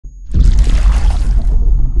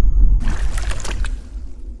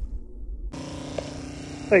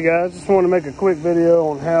Hey guys, just want to make a quick video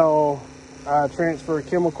on how I transfer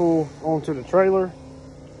chemical onto the trailer.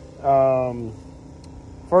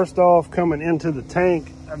 First off, coming into the tank,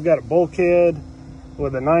 I've got a bulkhead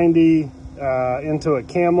with a 90 into a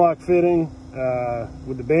cam lock fitting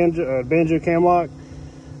with the banjo cam lock.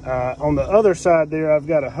 On the other side there, I've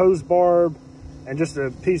got a hose barb and just a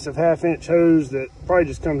piece of 1/2 inch hose that probably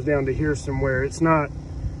just comes down to here somewhere. It's not,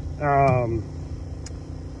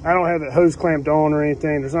 I don't have it hose clamped on or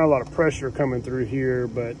anything. There's not a lot of pressure coming through here,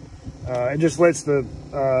 but it just lets the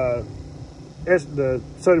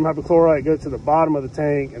sodium hypochlorite go to the bottom of the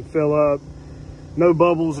tank and fill up. No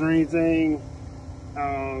bubbles or anything.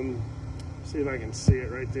 See if I can see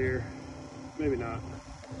it right there. Maybe not.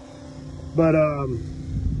 But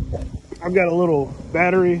I've got a little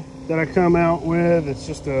battery that I come out with. It's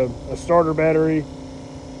just a starter battery.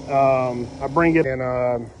 I bring it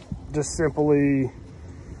and just simply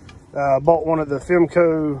bought one of the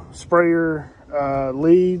Femco sprayer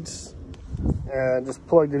leads and just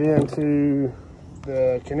plugged it into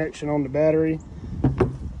the connection on the battery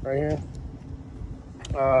right here.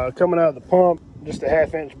 Coming out of the pump, just a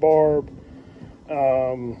 1/2 inch barb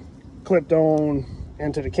clipped on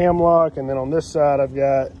into the cam lock, and then on this side I've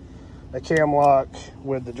got a cam lock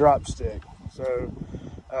with the drop stick. So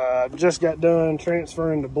I've just got done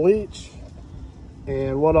transferring the bleach.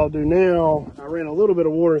 And what I'll do now, I ran a little bit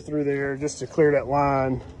of water through there just to clear that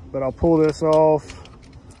line, but I'll pull this off,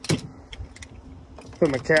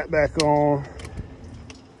 put my cap back on.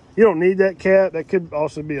 You don't need that cap. That could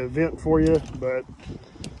also be a vent for you, but,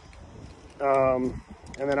 and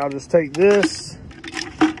then I'll just take this,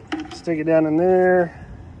 stick it down in there,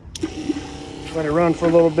 let it run for a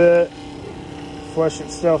little bit, flush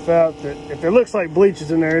itself out. If it looks like bleach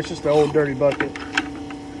is in there, it's just an old dirty bucket.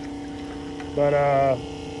 But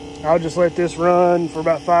I'll just let this run for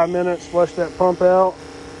about 5 minutes, flush that pump out.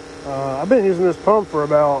 I've been using this pump for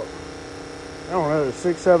about, I don't know,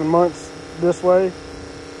 6-7 months this way.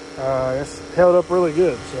 It's held up really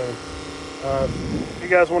good. So if you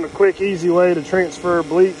guys want a quick, easy way to transfer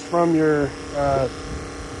bleach from your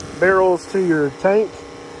barrels to your tank,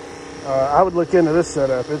 I would look into this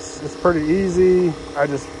setup. It's pretty easy. I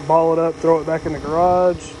just ball it up, throw it back in the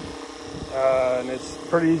garage. And it's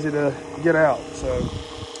pretty easy to get out. So,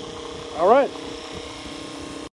 all right.